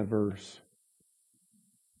ases in that verse.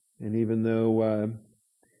 And even though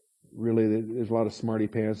really there's a lot of smarty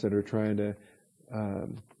pants that are trying to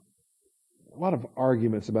a lot of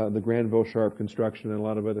arguments about the Granville-Sharp construction and a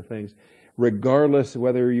lot of other things. Regardless of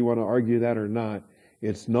whether you want to argue that or not,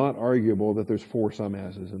 it's not arguable that there's 4 some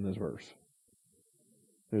ases in this verse.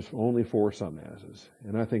 There's only 4 some ases.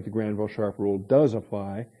 And I think the Granville-Sharp rule does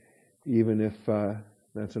apply, even if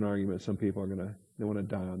that's an argument some people they want to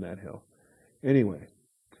die on that hill. Anyway,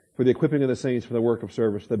 for the equipping of the saints for the work of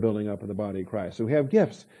service, the building up of the body of Christ. So we have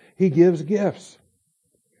gifts. He gives gifts.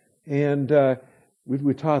 And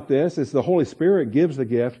we taught this. It's the Holy Spirit gives the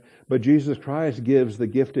gift, but Jesus Christ gives the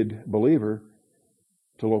gifted believer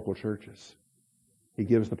to local churches. He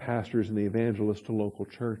gives the pastors and the evangelists to local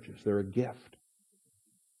churches. They're a gift.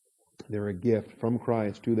 They're a gift from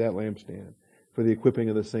Christ to that lampstand for the equipping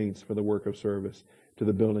of the saints for the work of service, to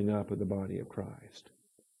the building up of the body of Christ.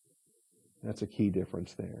 That's a key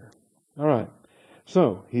difference there. All right.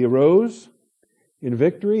 So, He arose in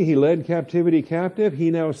victory. He led captivity captive. He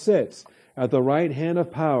now sits at the right hand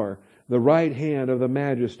of power, the right hand of the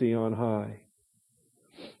majesty on high.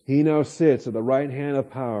 He now sits at the right hand of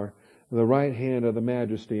power, the right hand of the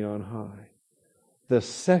majesty on high. The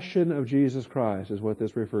session of Jesus Christ is what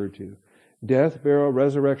this referred to. Death, burial,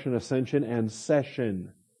 resurrection, ascension, and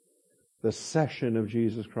session. The session of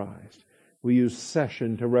Jesus Christ. We use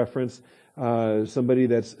session to reference somebody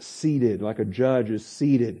that's seated, like a judge is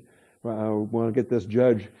seated. We want to get this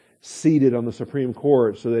judge seated on the Supreme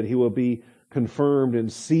Court so that he will be confirmed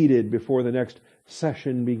and seated before the next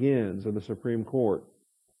session begins of the Supreme Court.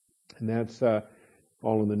 And that's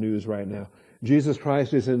all in the news right now. Jesus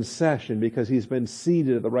Christ is in session because He's been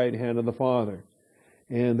seated at the right hand of the Father.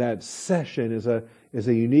 And that session is a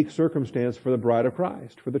unique circumstance for the bride of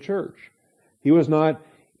Christ, for the church. He was not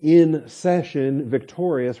in session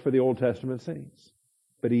victorious for the Old Testament saints,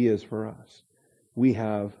 but He is for us. We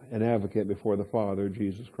have an advocate before the Father,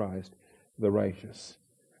 Jesus Christ, the righteous.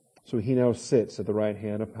 So He now sits at the right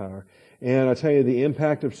hand of power. And I tell you, the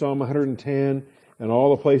impact of Psalm 110 and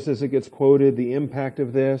all the places it gets quoted, the impact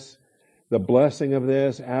of this, the blessing of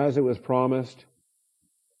this as it was promised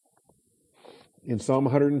in Psalm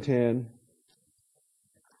 110,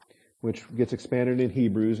 which gets expanded in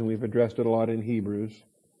Hebrews, and we've addressed it a lot in Hebrews.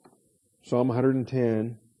 Psalm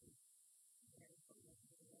 110,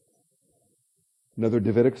 another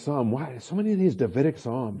Davidic psalm. Why so many of these Davidic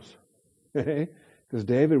psalms? Because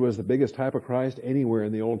David was the biggest type of Christ anywhere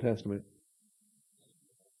in the Old Testament.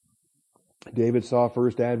 David saw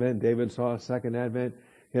first advent. David saw second advent.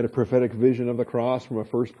 He had a prophetic vision of the cross from a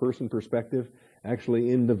first-person perspective,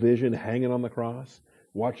 actually in the vision, hanging on the cross,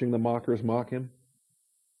 watching the mockers mock Him.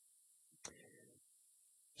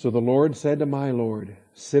 So the Lord said to my Lord,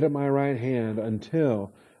 sit at my right hand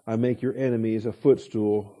until I make your enemies a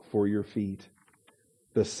footstool for your feet.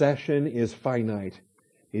 The session is finite.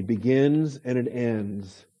 It begins and it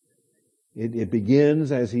ends. It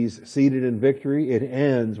begins as he's seated in victory. It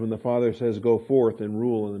ends when the Father says, go forth and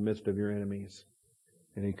rule in the midst of your enemies.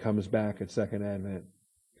 And he comes back at second advent.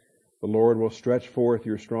 The Lord will stretch forth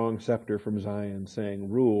your strong scepter from Zion, saying,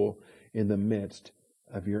 rule in the midst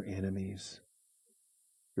of your enemies.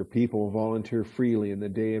 Your people will volunteer freely in the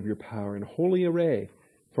day of your power in holy array.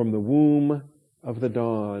 From the womb of the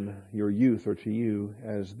dawn, your youth are to you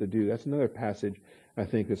as the dew. That's another passage, I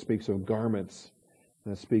think, that speaks of garments.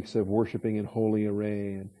 That speaks of worshiping in holy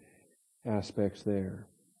array and aspects there.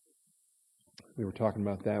 We were talking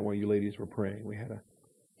about that while you ladies were praying. We had a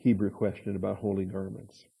Hebrew question about holy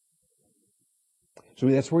garments. So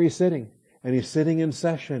that's where he's sitting. And he's sitting in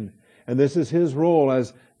session. And this is his role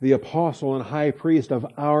as the apostle and high priest of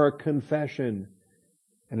our confession.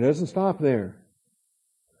 And it doesn't stop there.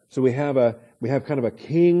 So we have kind of a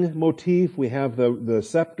king motif. We have the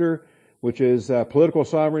scepter, which is political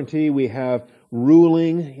sovereignty. We have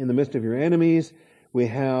ruling in the midst of your enemies. We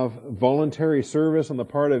have voluntary service on the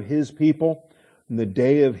part of his people in the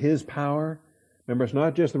day of his power. Remember, it's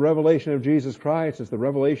not just the revelation of Jesus Christ, it's the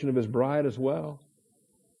revelation of his bride as well.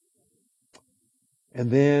 And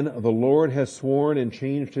then the Lord has sworn and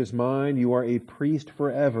changed his mind. You are a priest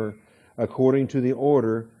forever, according to the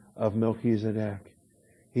order of Melchizedek.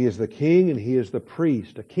 He is the king and he is the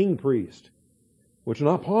priest, a king priest, which is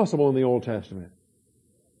not possible in the Old Testament.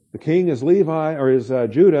 The king is Levi, or is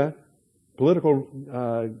Judah.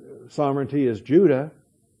 Political sovereignty is Judah.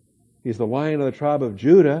 He's the lion of the tribe of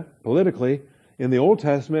Judah, politically. In the Old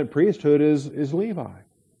Testament, priesthood is Levi.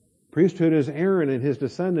 Priesthood is Aaron and his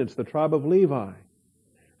descendants, the tribe of Levi.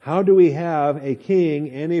 How do we have a king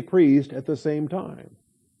and a priest at the same time?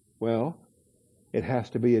 Well, it has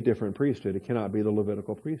to be a different priesthood. It cannot be the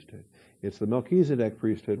Levitical priesthood. It's the Melchizedek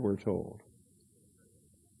priesthood, we're told.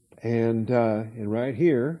 And right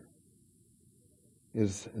here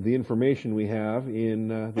is the information we have in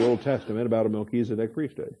the Old Testament about a Melchizedek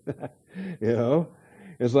priesthood. You know,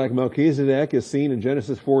 it's like Melchizedek is seen in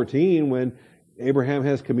Genesis 14 when Abraham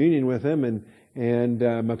has communion with him, and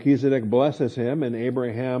Melchizedek blesses him, and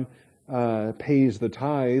Abraham pays the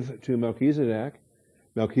tithe to Melchizedek.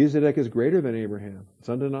 Melchizedek is greater than Abraham. It's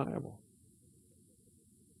undeniable.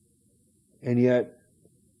 And yet,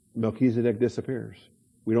 Melchizedek disappears.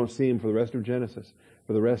 We don't see him for the rest of Genesis,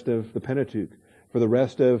 for the rest of the Pentateuch, for the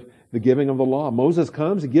rest of the giving of the law. Moses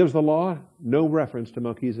comes, he gives the law, no reference to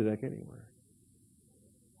Melchizedek anywhere.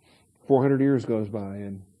 400 years goes by,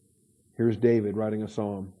 and here's David writing a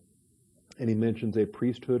psalm, and he mentions a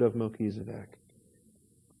priesthood of Melchizedek.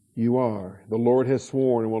 You are, the Lord has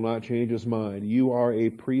sworn and will not change his mind. You are a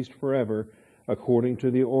priest forever according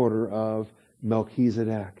to the order of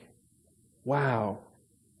Melchizedek. Wow.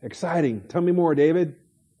 Exciting. Tell me more, David.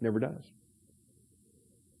 Never does.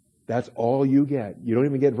 That's all you get. You don't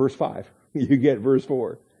even get verse 5. You get verse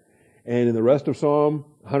 4. And in the rest of Psalm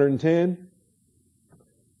 110,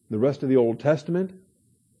 the rest of the Old Testament,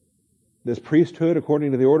 this priesthood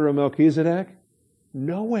according to the order of Melchizedek,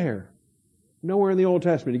 nowhere. Nowhere in the Old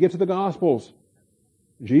Testament. You get to the Gospels.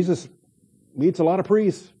 Jesus meets a lot of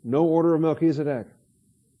priests. No order of Melchizedek.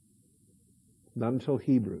 Not until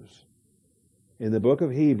Hebrews. In the book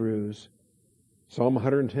of Hebrews, Psalm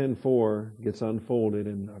 110:4 gets unfolded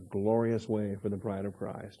in a glorious way for the bride of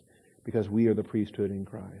Christ, because we are the priesthood in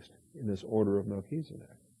Christ, in this order of Melchizedek.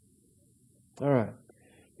 All right.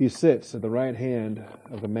 He sits at the right hand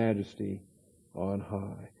of the Majesty on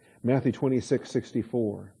high. Matthew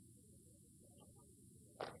 26:64.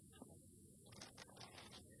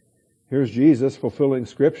 Here's Jesus fulfilling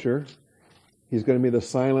Scripture. He's going to be the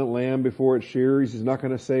silent lamb before its shearers. He's not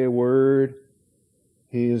going to say a word.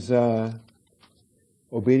 He's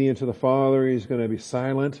obedient to the Father. He's going to be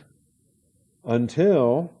silent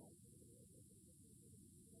until,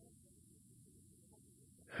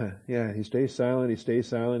 he stays silent, he stays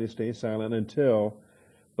silent, he stays silent until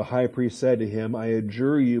the high priest said to him, I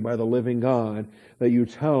adjure you by the living God that you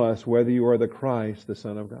tell us whether you are the Christ, the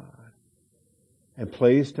Son of God. And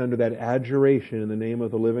placed under that adjuration in the name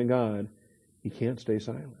of the living God, he can't stay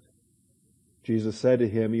silent. Jesus said to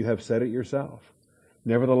him, you have said it yourself.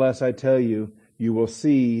 Nevertheless, I tell you, you will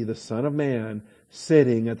see the Son of Man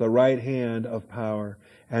sitting at the right hand of power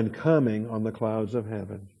and coming on the clouds of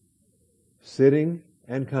heaven. Sitting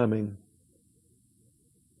and coming.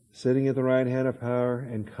 Sitting at the right hand of power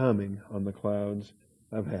and coming on the clouds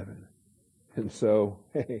of heaven. And so,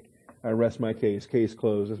 hey, I rest my case. Case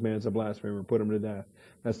closed. This man's a blasphemer. Put him to death.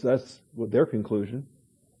 That's what their conclusion.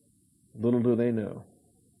 Little do they know.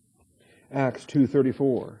 Acts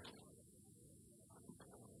 2:34.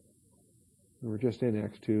 We were just in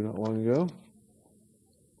Acts 2 not long ago.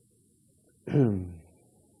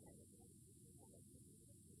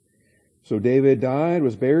 So David died,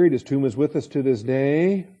 was buried. His tomb is with us to this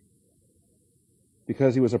day.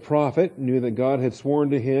 Because he was a prophet, knew that God had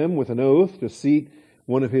sworn to him with an oath to seat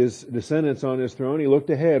one of his descendants on his throne, he looked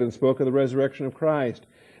ahead and spoke of the resurrection of Christ,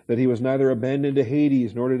 that he was neither abandoned to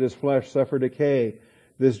Hades, nor did his flesh suffer decay.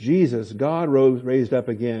 This Jesus, God raised up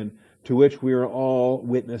again, to which we are all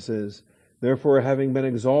witnesses. Therefore, having been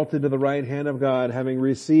exalted to the right hand of God, having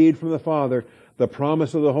received from the Father the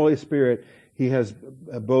promise of the Holy Spirit, he has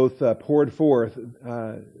both poured forth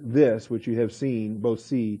this which you have seen, both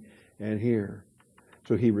see and hear.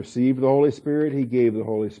 So he received the Holy Spirit, he gave the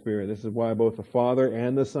Holy Spirit. This is why both the Father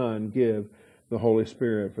and the Son give the Holy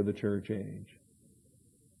Spirit for the church age.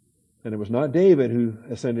 And it was not David who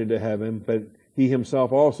ascended to heaven, but he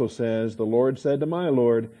himself also says, the Lord said to my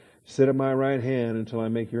Lord, sit at my right hand until I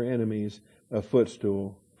make your enemies a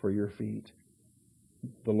footstool for your feet.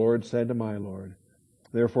 The Lord said to my Lord.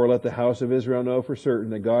 Therefore let the house of Israel know for certain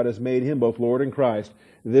that God has made him both Lord and Christ,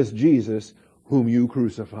 this Jesus whom you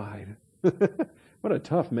crucified. What a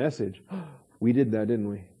tough message. We did that, didn't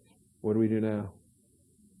we? What do we do now?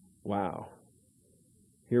 Wow.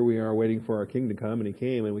 Here we are waiting for our king to come, and he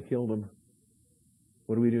came and we killed him.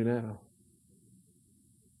 What do we do now?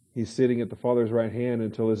 He's sitting at the Father's right hand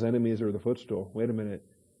until his enemies are the footstool. Wait a minute.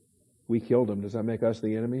 We killed him. Does that make us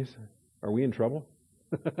the enemies? Are we in trouble?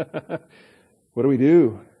 What do we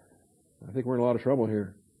do? I think we're in a lot of trouble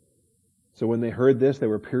here. So when they heard this, they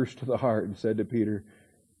were pierced to the heart and said to Peter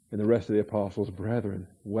and the rest of the apostles, brethren,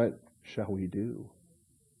 what shall we do?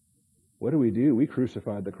 What do? We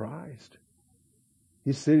crucified the Christ.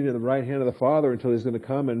 He's sitting at the right hand of the Father until he's going to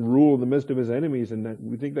come and rule in the midst of his enemies, and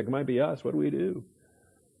we think that might be us. What do we do?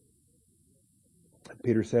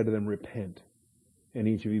 Peter said to them, repent, and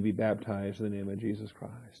each of you be baptized in the name of Jesus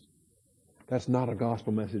Christ. That's not a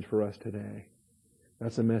gospel message for us today.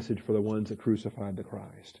 That's a message for the ones that crucified the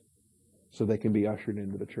Christ, so they can be ushered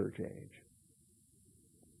into the church age.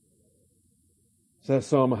 So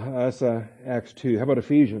that's Acts 2. How about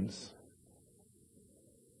Ephesians?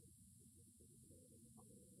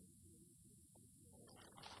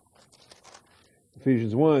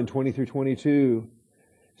 Ephesians 1, 20 through 22.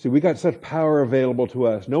 See, we got such power available to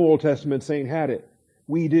us. No Old Testament saint had it.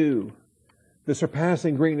 We do. The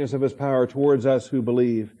surpassing greatness of his power towards us who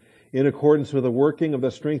believe, in accordance with the working of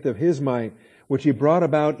the strength of his might, which he brought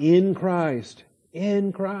about in Christ,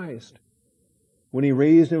 when he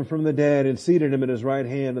raised him from the dead and seated him at his right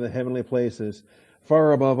hand in the heavenly places,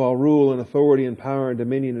 far above all rule and authority and power and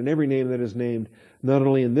dominion and every name that is named, not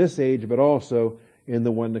only in this age, but also in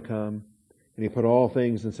the one to come. And he put all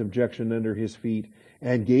things in subjection under his feet,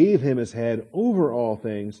 and gave him his head over all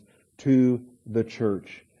things to the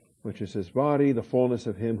church, which is his body, the fullness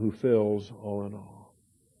of him who fills all in all.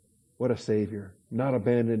 What a Savior. Not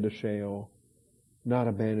abandoned to Sheol. Not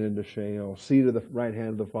abandoned to Sheol. Seated at the right hand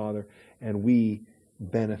of the Father, and we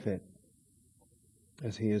benefit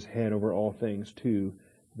as he is head over all things to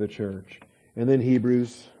the church. And then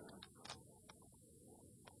Hebrews.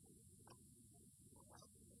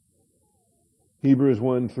 Hebrews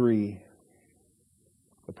 1:3.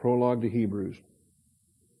 The prologue to Hebrews.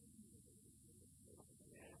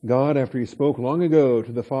 God, after he spoke long ago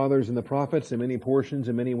to the fathers and the prophets in many portions,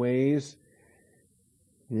 in many ways,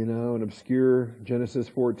 an obscure Genesis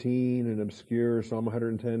 14, an obscure Psalm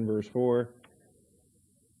 110 verse 4,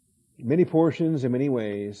 many portions in many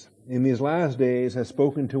ways, in these last days has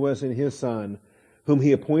spoken to us in his Son, whom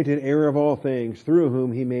he appointed heir of all things, through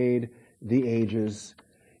whom he made the ages.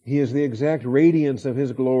 He is the exact radiance of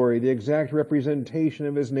his glory, the exact representation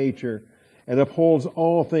of his nature, and upholds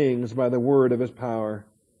all things by the word of his power.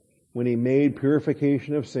 When he made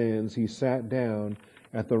purification of sins, he sat down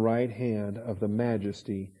at the right hand of the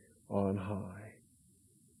Majesty on high.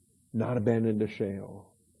 Not abandoned to Sheol,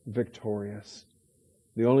 victorious.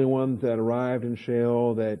 The only one that arrived in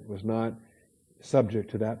Sheol that was not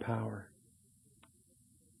subject to that power.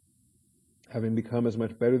 Having become as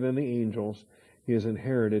much better than the angels, he has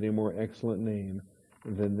inherited a more excellent name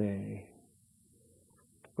than they.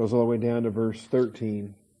 Goes all the way down to verse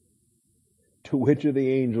 13. To which of the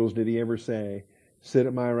angels did he ever say, sit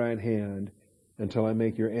at my right hand until I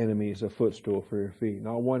make your enemies a footstool for your feet?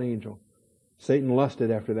 Not one angel. Satan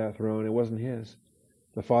lusted after that throne. It wasn't his.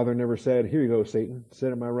 The Father never said, here you go, Satan,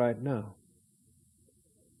 sit at my right. No.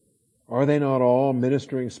 Are they not all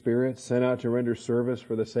ministering spirits sent out to render service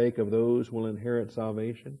for the sake of those who will inherit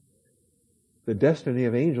salvation? The destiny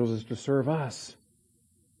of angels is to serve us.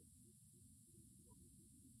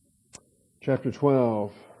 Chapter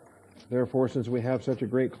 12. Therefore, since we have such a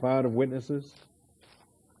great cloud of witnesses,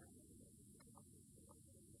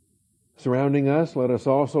 surrounding us, let us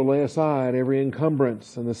also lay aside every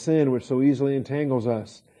encumbrance and the sin which so easily entangles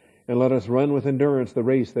us, and let us run with endurance the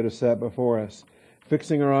race that is set before us,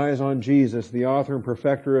 fixing our eyes on Jesus, the author and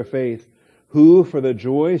perfecter of faith, who for the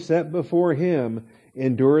joy set before him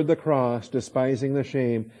endured the cross, despising the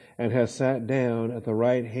shame, and has sat down at the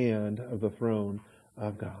right hand of the throne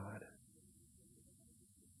of God.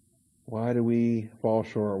 Why do we fall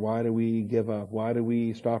short? Why do we give up? Why do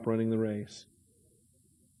we stop running the race?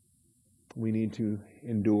 We need to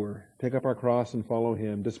endure. Take up our cross and follow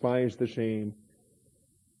him. Despise the shame.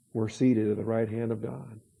 We're seated at the right hand of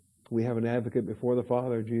God. We have an advocate before the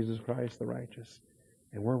Father, Jesus Christ the righteous.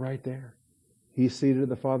 And we're right there. He's seated at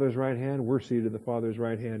the Father's right hand. We're seated at the Father's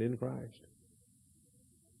right hand in Christ.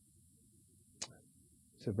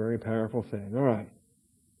 It's a very powerful thing. All right.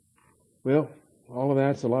 Well, all of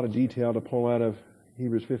that's a lot of detail to pull out of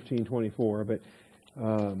Hebrews 15:24, but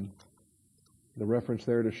the reference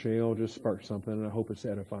there to Sheol just sparked something, and I hope it's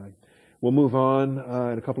edifying. We'll move on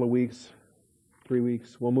in a couple of weeks, 3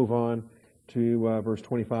 weeks. We'll move on to verse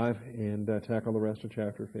 25 and tackle the rest of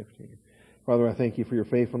chapter 15. Father, I thank you for your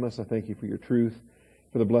faithfulness. I thank you for your truth,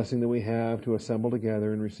 for the blessing that we have to assemble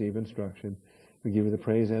together and receive instruction. We give you the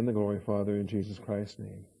praise and the glory, Father, in Jesus Christ's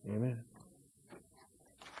name. Amen.